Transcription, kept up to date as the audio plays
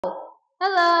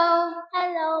Hello.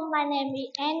 Hello, my name is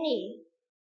Annie.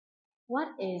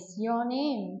 What is your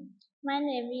name? My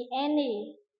name is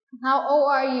Annie. How old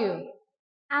are you?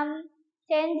 I'm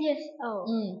 10 years old.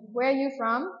 Where are you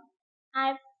from?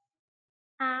 I'm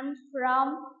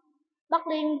from Bắc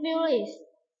Ninh village.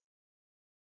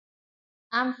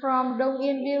 I'm from Đအ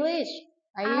ခြvillage.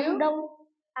 Are you?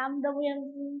 I'm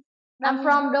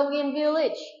from Đအခြ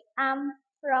village. I'm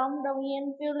from Đအ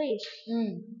ခြvillage.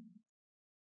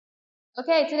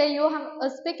 Okay, today you have a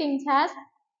speaking test.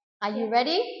 Are you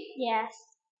ready? Yes.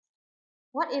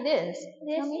 What it is?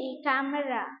 This is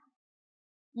camera.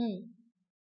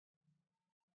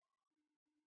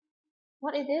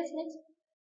 What it is next?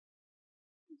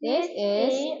 This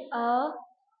is a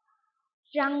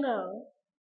jungle.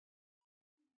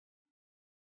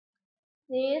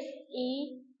 This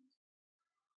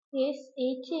is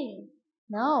eating.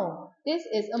 No, this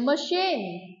is a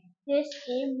machine. This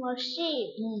is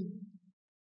machine.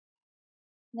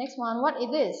 Next one, what is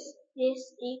this?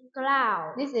 This is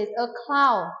cloud. This is a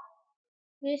cloud.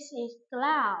 This is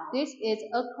cloud. This is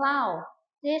a cloud.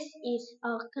 This is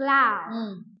a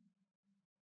cloud.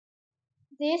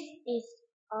 This is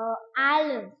an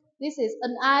island. This is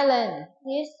an island.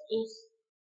 This is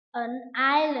an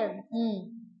island.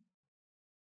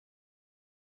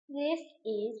 This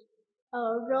is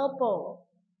a robot.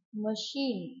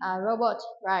 Machine, a robot,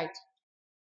 right.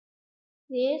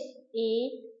 This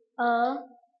is a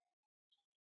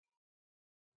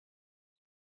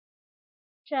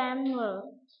trammer.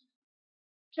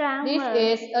 This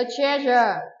is a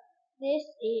treasure. This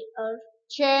is a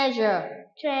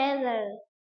Treasure. treasure.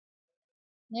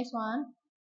 Next one.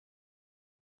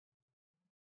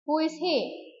 Who is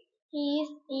he? He is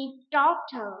a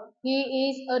doctor. He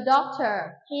is a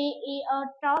doctor. He is a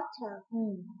doctor.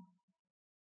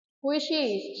 Who is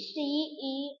she? She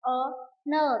is a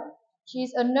nurse.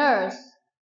 She's a nurse.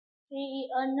 She is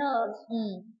a nurse.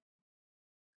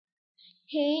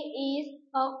 He is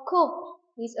a cook.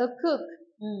 He's a cook.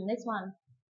 Next one.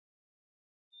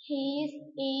 He is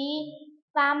a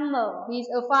farmer. He's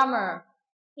a farmer.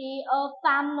 He is a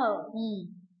farmer.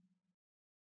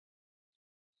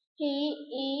 He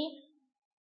is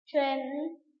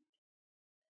train.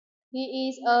 He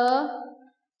is a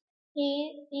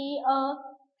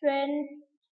train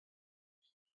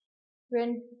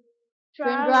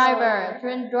driver.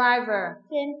 Train driver.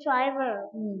 Train driver.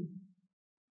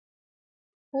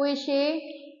 Who is she?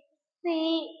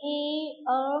 She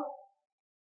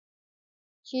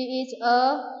is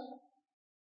a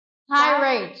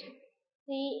pirate.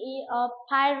 She is a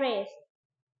pirate.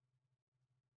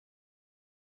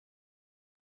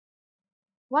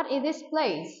 What is this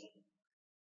place?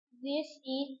 This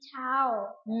is town.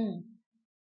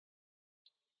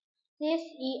 This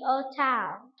is a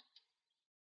town.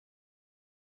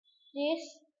 This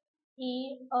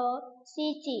is a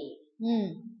city.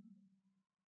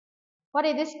 What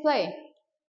is this place?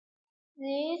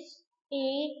 This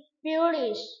is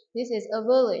village. This is a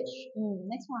village.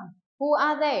 Next one. Who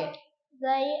are they?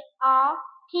 They are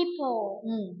people.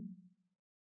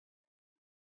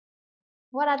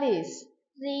 What are these?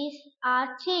 These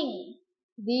are things.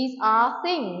 These are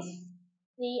things.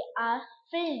 These are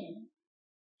things.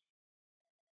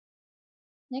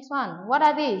 Next one. What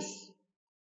are these?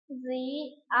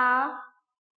 These are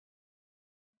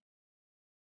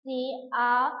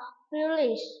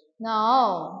village.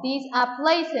 No, these are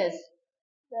places.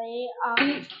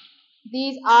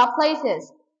 These are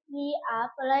places. These are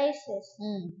places.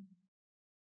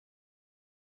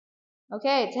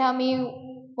 Okay, tell me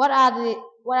what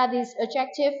are these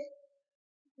adjectives?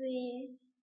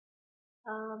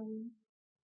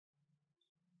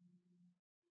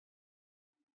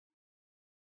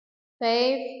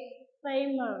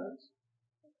 Famous.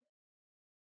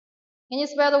 Can you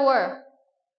spell the word?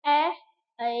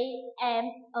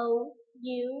 FAMOUS.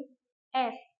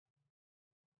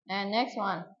 And next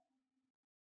one.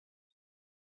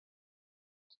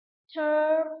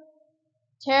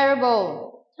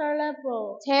 Terrible.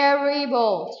 Terrible.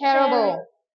 Terrible. Terrible.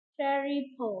 Terrible.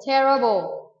 Terrible.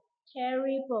 Terrible.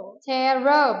 Terrible.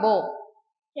 Terrible.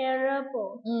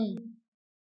 Terrible.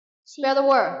 Spell the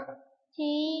word.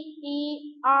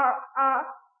 TERRIPLE.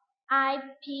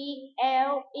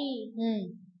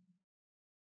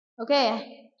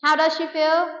 Okay. How does she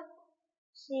feel?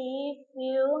 She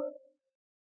feels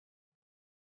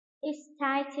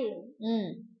exciting.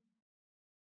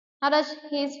 How does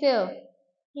he feel?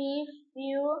 He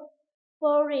feels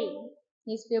boring.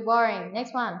 He feels boring.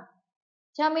 Next one.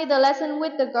 Tell me the lesson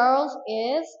with the girls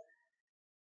is.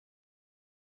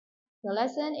 The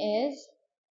lesson is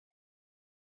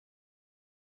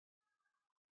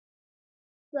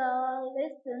The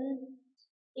lesson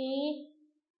is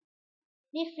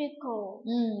difficult.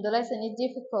 The lesson is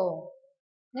difficult.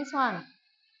 Next one.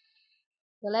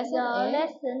 The lesson The is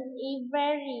lesson is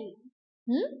very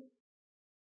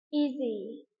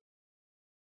easy.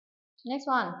 Next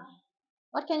one.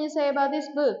 What can you say about this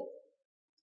book?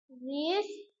 This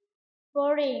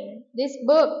boring. This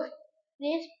book.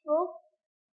 This book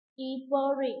is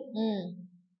boring.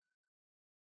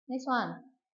 Next one.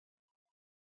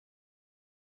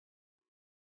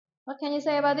 What can you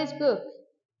say about this book?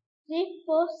 This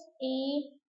book is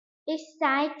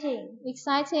exciting.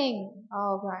 Exciting.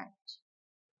 All right.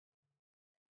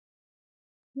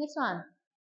 Next one.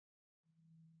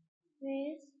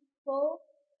 This book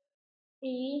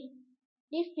is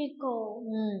difficult.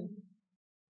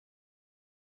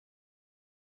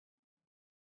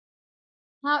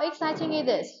 How exciting is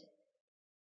this?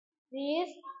 This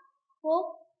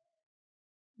book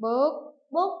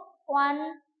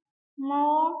one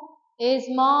more is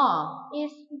more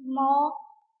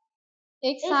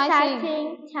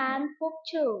exciting than book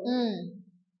two.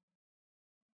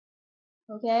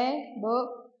 Okay.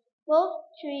 Book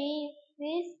three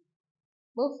is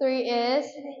Book 3 is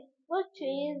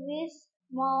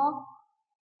more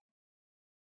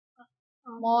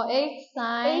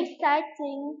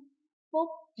exciting book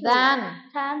two than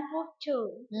book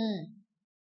two.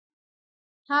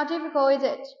 How difficult is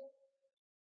it?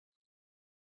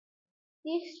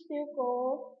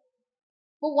 Difficult.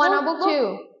 Book 1 or book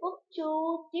 2? Book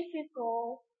two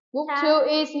difficult. Book 2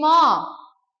 is more.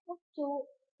 Book two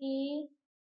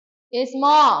is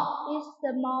more.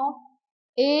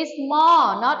 Is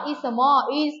more, not is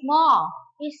more. Is more.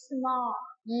 Is more.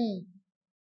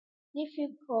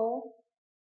 Difficult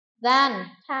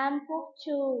than book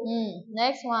two.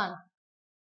 Next one.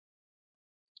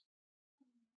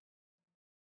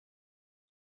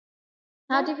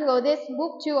 How difficult is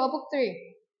book 2 or book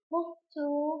 3? Book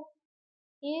two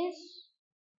is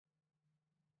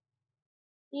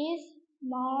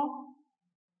more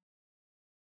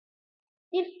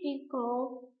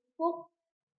difficult book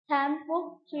than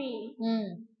book three.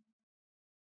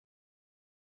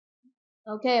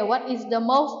 Okay, what is the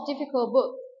most difficult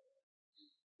book?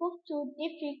 Book two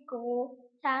difficult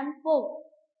than book.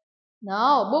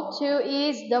 No, book 2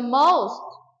 is the most.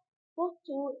 Book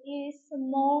two is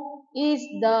more. Is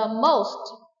the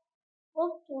most.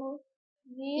 Book two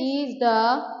is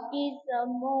the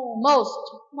most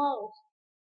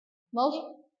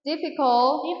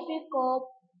difficult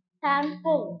than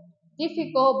book.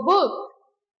 Difficult book.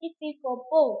 Difficult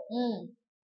book.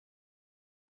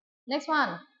 Next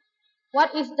one.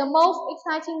 What is the most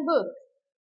exciting book?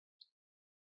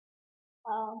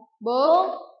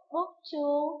 Book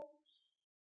two.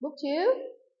 Book 2?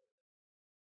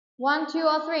 1, 2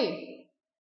 or 3?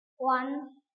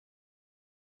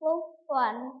 Book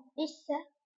one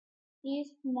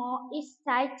is more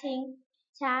exciting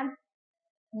than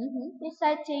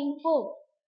exciting book.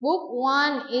 Book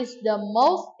 1 is the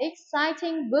most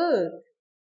exciting book.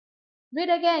 Read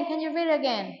again. Can you read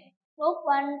again? Book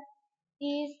one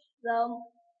is the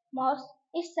most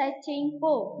exciting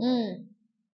book.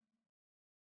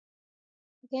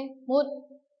 Okay. Mood.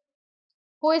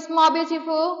 Who is more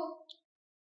beautiful?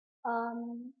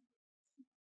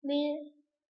 Lily.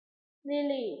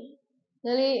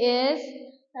 Lily is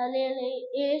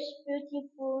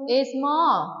Beautiful. Is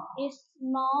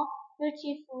more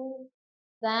Beautiful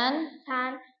than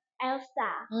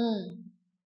Elsa.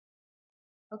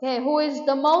 Okay. Who is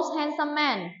the most handsome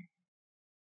man?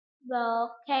 The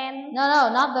Ken. No,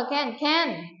 not the Ken.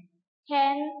 Ken.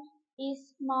 Ken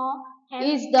is more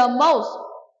handsome. Is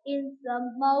the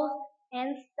most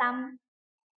handsome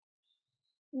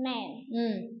man.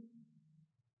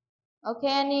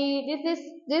 Okay,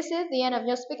 this is the end of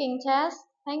your speaking test.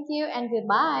 Thank you and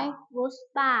goodbye.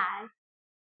 Goodbye.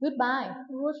 Goodbye.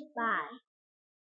 Goodbye.